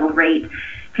that bundled rate,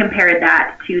 compared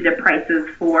that to the prices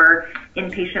for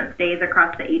inpatient stays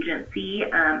across the agency,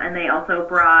 and they also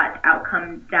brought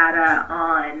outcome data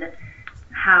on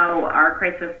how our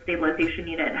crisis stabilization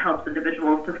unit helps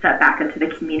individuals to step back into the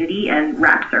community and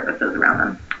wrap services around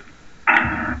them.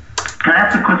 Can I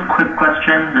ask a quick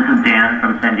question? This is Dan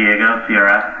from San Diego,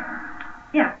 CRF.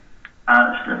 Yeah.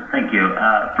 Thank you.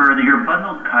 For your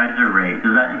bundled Kaiser rate,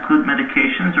 does that include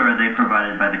medications or are they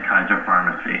provided by the Kaiser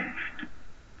pharmacy?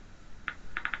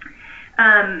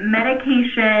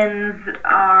 Medications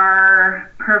are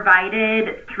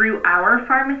provided through our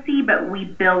pharmacy, but we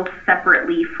bill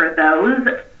separately for those,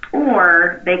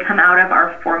 or they come out of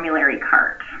our formulary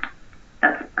cart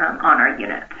that's on our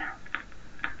unit.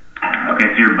 Okay,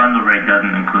 so your bundle rate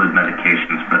doesn't include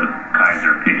medications for the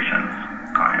Kaiser patients.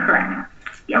 Correct.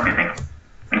 Yep. Okay,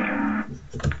 thank you.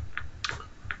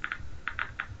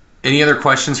 Any other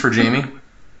questions for Jaime?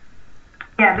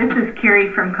 Yeah, this is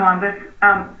Carrie from Columbus.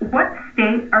 What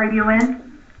state are you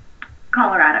in?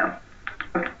 Colorado.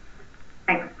 Okay.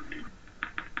 Thanks.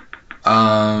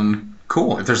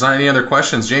 Cool. If there's not any other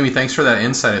questions, Jaime, thanks for that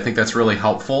insight. I think that's really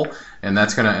helpful, and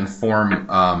that's going to inform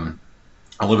a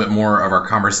little bit more of our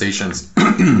conversations,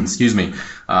 excuse me,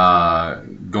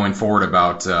 going forward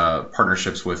about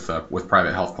partnerships with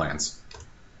private health plans.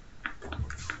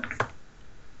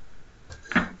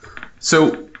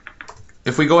 So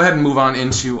if we go ahead and move on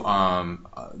into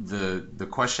the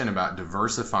question about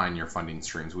diversifying your funding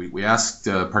streams, we asked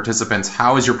participants,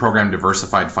 how is your program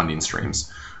diversified funding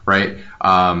streams, right?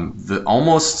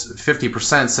 Almost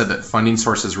 50% said that funding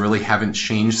sources really haven't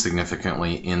changed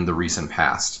significantly in the recent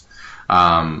past.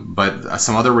 But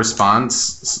some other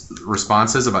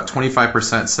responses, about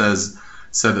 25%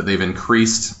 said that they've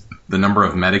increased the number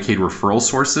of Medicaid referral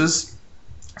sources,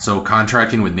 so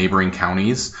contracting with neighboring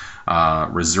counties,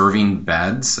 reserving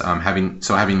beds, having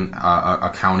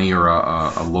a county or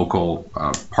a local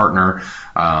partner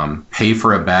pay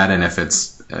for a bed, and if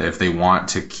they want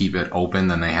to keep it open,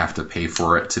 then they have to pay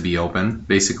for it to be open,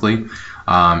 basically.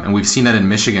 And we've seen that in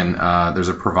Michigan. There's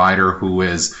a provider who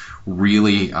has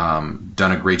really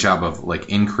done a great job of like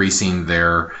increasing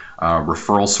their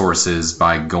referral sources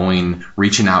by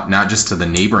reaching out not just to the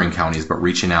neighboring counties, but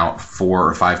reaching out 4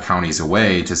 or 5 counties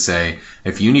away to say,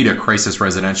 if you need a crisis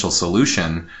residential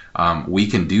solution, we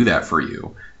can do that for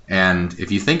you. And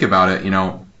if you think about it,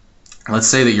 let's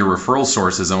say that your referral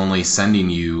source is only sending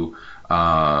you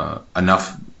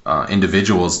enough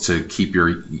individuals to keep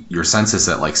your census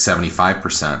at like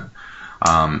 75%.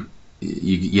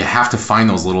 You have to find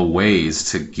those little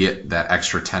ways to get that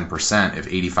extra 10%. If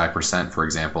 85%, for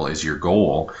example, is your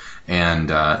goal, and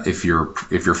if your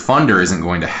funder isn't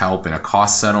going to help in a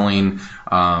cost settling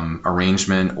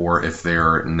arrangement, or if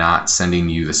they're not sending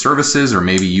you the services, or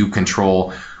maybe you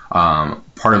control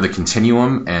part of the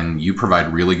continuum and you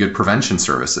provide really good prevention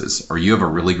services, or you have a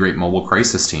really great mobile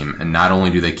crisis team, and not only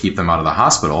do they keep them out of the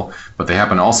hospital, but they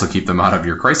happen to also keep them out of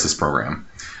your crisis program.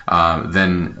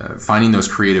 Then finding those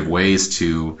creative ways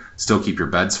to still keep your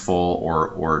beds full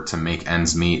or to make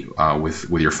ends meet with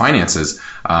your finances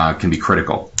can be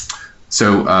critical.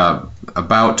 So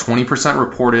about 20%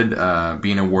 reported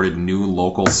being awarded new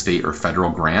local, state, or federal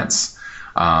grants.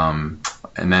 And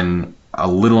then a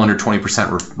little under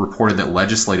 20% reported that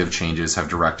legislative changes have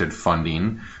directed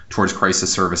funding towards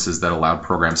crisis services that allowed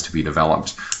programs to be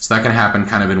developed. So that can happen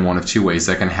kind of in one of two ways.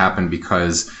 That can happen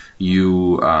because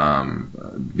your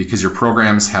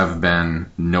programs have been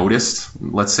noticed,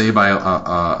 let's say, by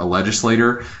a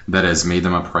legislator that has made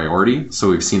them a priority. So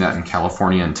we've seen that in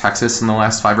California and Texas in the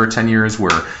last 5 or 10 years,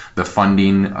 where the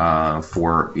funding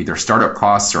for either startup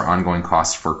costs or ongoing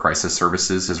costs for crisis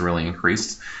services has really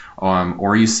increased.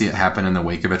 Or you see it happen in the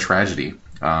wake of a tragedy,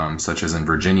 such as in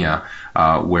Virginia,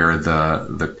 where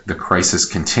the crisis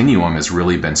continuum has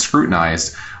really been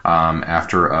scrutinized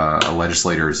after a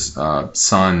legislator's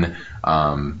son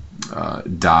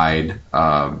died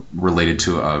related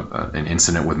to an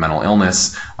incident with mental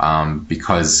illness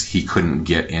because he couldn't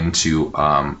get into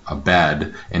a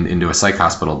bed, into a psych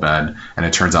hospital bed, and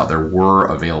it turns out there were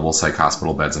available psych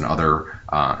hospital beds in other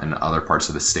parts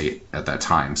of the state at that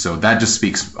time. So that just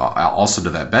speaks also to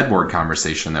that bedboard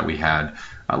conversation that we had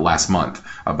last month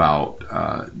about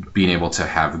being able to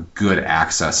have good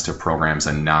access to programs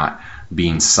and not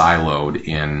being siloed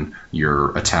in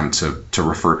your attempt to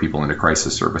refer people into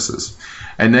crisis services.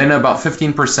 And then about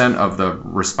 15% of the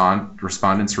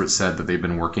respondents said that they've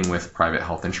been working with private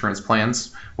health insurance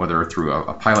plans, whether through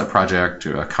a pilot project,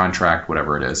 a contract,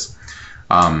 whatever it is.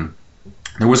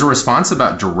 There was a response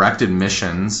about direct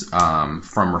admissions from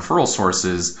referral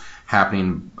sources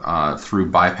happening through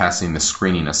bypassing the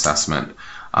screening assessment.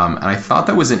 And I thought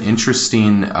that was an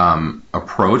interesting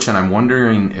approach, and I'm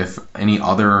wondering if any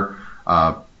other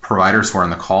providers who are on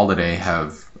the call today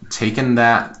have taken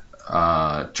that,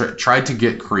 tried to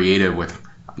get creative with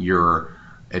your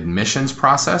admissions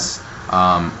process,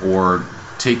 or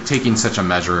taking such a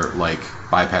measure like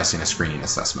bypassing a screening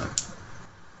assessment.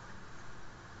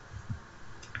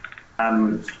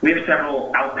 We have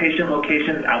several outpatient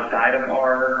locations outside of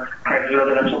our crisis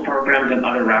residential programs and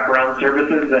other wraparound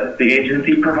services that the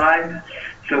agency provides.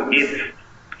 So if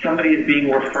somebody is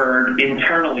being referred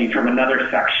internally from another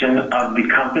section of the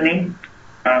company,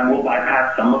 we'll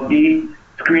bypass some of the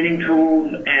screening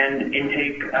tools and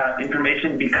intake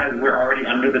information because we're already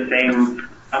under the same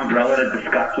umbrella to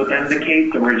discuss with them the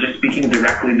case. So we're just speaking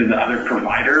directly to the other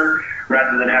provider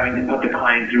rather than having to put the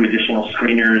client through additional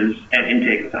screeners and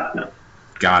intake assessments.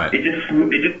 Got it. It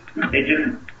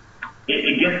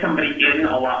gets somebody in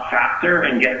a lot faster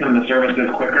and gets them the services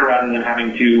quicker rather than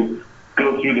having to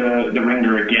go through the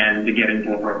ringer again to get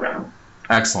into the program.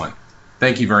 Excellent.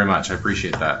 Thank you very much. I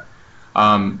appreciate that.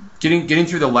 Getting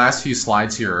through the last few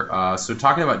slides here. So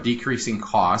talking about decreasing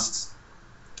costs,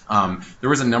 there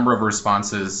was a number of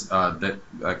responses that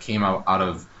came out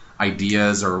of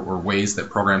ideas or ways that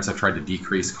programs have tried to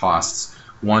decrease costs.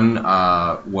 One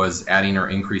was adding or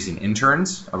increasing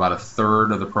interns. About a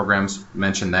third of the programs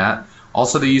mentioned that.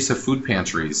 Also the use of food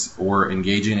pantries or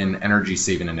engaging in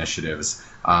energy-saving initiatives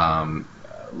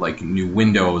like new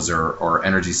windows or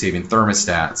energy-saving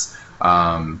thermostats.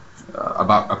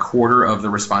 About a quarter of the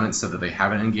respondents said that they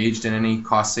haven't engaged in any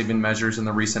cost-saving measures in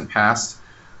the recent past.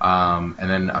 And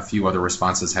then a few other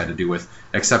responses had to do with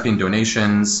accepting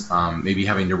donations, maybe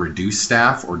having to reduce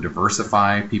staff or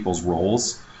diversify people's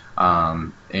roles,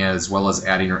 as well as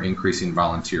adding or increasing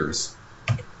volunteers.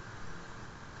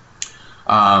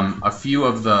 A few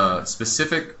of the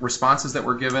specific responses that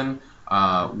were given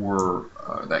were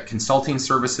that consulting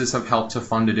services have helped to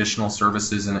fund additional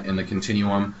services in the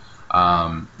continuum,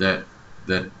 that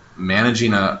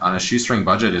managing on a shoestring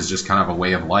budget is just kind of a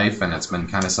way of life, and it's been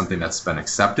kind of something that's been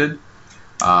accepted.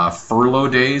 Furlough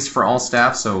days for all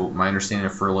staff. So my understanding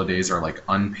of furlough days are like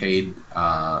unpaid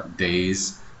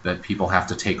days that people have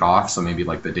to take off. So maybe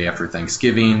like the day after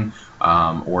Thanksgiving,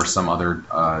 or some other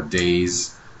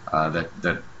days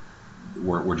that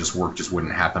where work just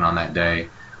wouldn't happen on that day.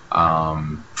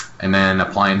 And then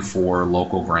applying for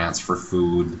local grants for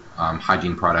food,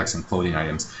 hygiene products, and clothing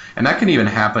items. And that can even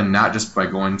happen not just by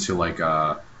going to like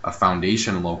a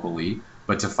foundation locally,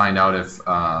 but to find out if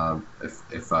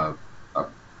a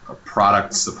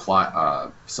product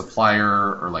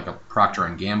supplier or like a Procter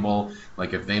 & Gamble,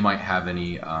 like if they might have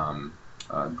any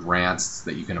grants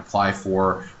that you can apply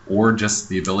for, or just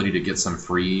the ability to get some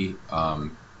free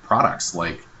products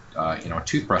like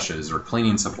toothbrushes or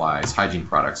cleaning supplies, hygiene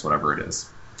products, whatever it is.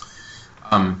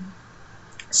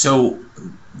 So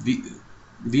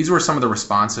these were some of the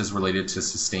responses related to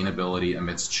sustainability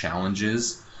amidst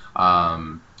challenges.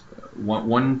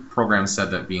 One program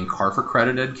said that being CARF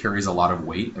accredited carries a lot of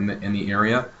weight in the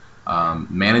area.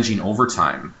 Managing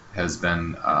overtime has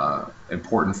been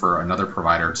important for another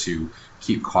provider to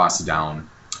keep costs down.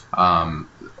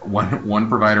 One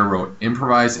provider wrote,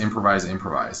 improvise, improvise,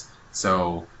 improvise.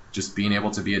 So just being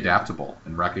able to be adaptable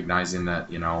and recognizing that,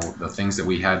 the things that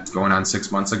we had going on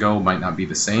 6 months ago might not be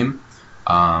the same.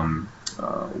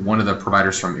 One of the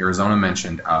providers from Arizona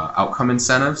mentioned outcome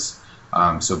incentives.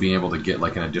 So being able to get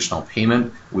like an additional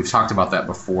payment. We've talked about that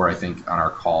before, I think, on our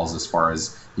calls as far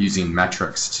as using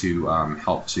metrics to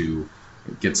help to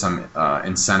get some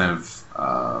incentive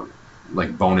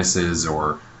like bonuses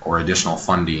or additional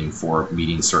funding for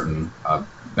meeting certain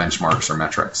benchmarks or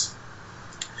metrics.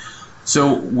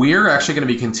 So we're actually going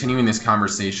to be continuing this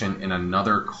conversation in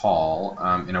another call,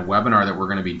 in a webinar that we're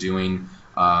going to be doing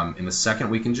in the second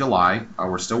week in July.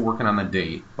 We're still working on the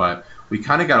date, but we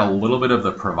kind of got a little bit of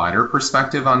the provider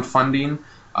perspective on funding,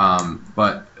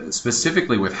 But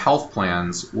specifically with health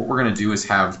plans, what we're going to do is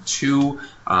have two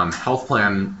health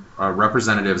plan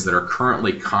representatives that are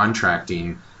currently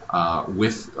contracting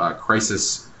with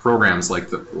crisis programs like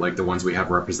the ones we have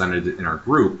represented in our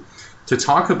group, to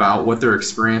talk about what their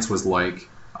experience was like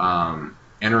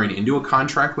entering into a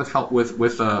contract with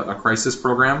a crisis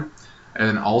program,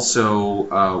 and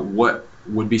also what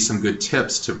would be some good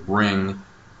tips to bring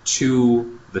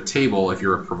to the table if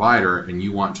you're a provider and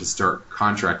you want to start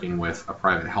contracting with a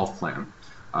private health plan.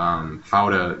 How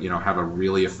to have a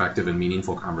really effective and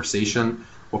meaningful conversation,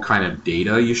 what kind of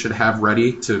data you should have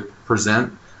ready to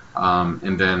present,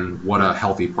 and then what a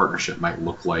healthy partnership might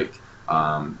look like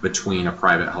between a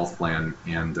private health plan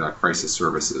and crisis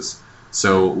services.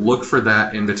 So look for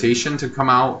that invitation to come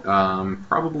out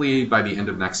probably by the end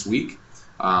of next week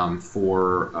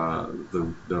for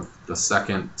the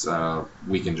second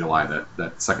week in July,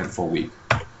 that second full week.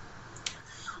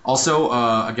 Also,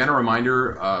 again, a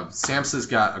reminder, SAMHSA's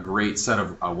got a great set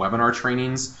of webinar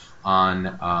trainings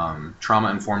on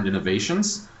trauma-informed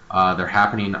innovations. They're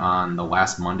happening on the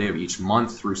last Monday of each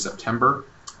month through September.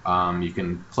 You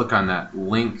can click on that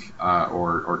link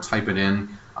or type it in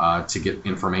to get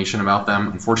information about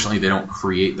them. Unfortunately, they don't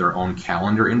create their own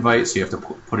calendar invite, so you have to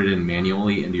put it in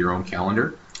manually into your own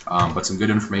calendar. But some good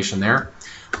information there.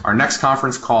 Our next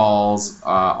conference calls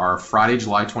are Friday,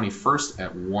 July 21st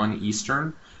at 1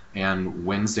 Eastern and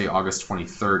Wednesday, August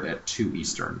 23rd at 2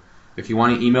 Eastern. If you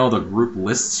want to email the group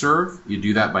listserv, you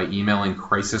do that by emailing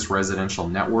Crisis Residential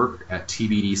Network at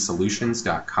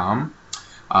tbdsolutions.com.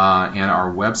 And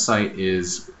our website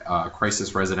is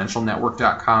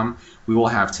crisisresidentialnetwork.com. We will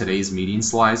have today's meeting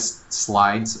slides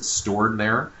stored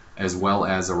there, as well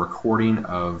as a recording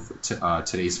of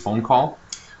today's phone call.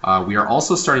 We are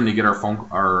also starting to get our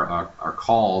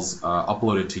calls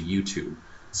uploaded to YouTube.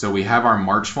 So we have our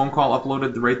March phone call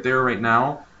uploaded right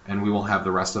now, and we will have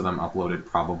the rest of them uploaded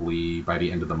probably by the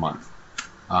end of the month.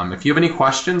 If you have any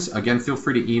questions, again, feel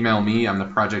free to email me. I'm the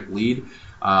project lead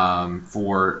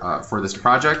for this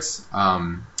project.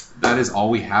 That is all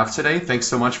we have today. Thanks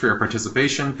so much for your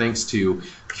participation. Thanks to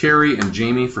Carrie and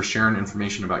Jaime for sharing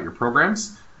information about your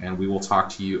programs, and we will talk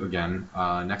to you again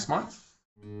next month.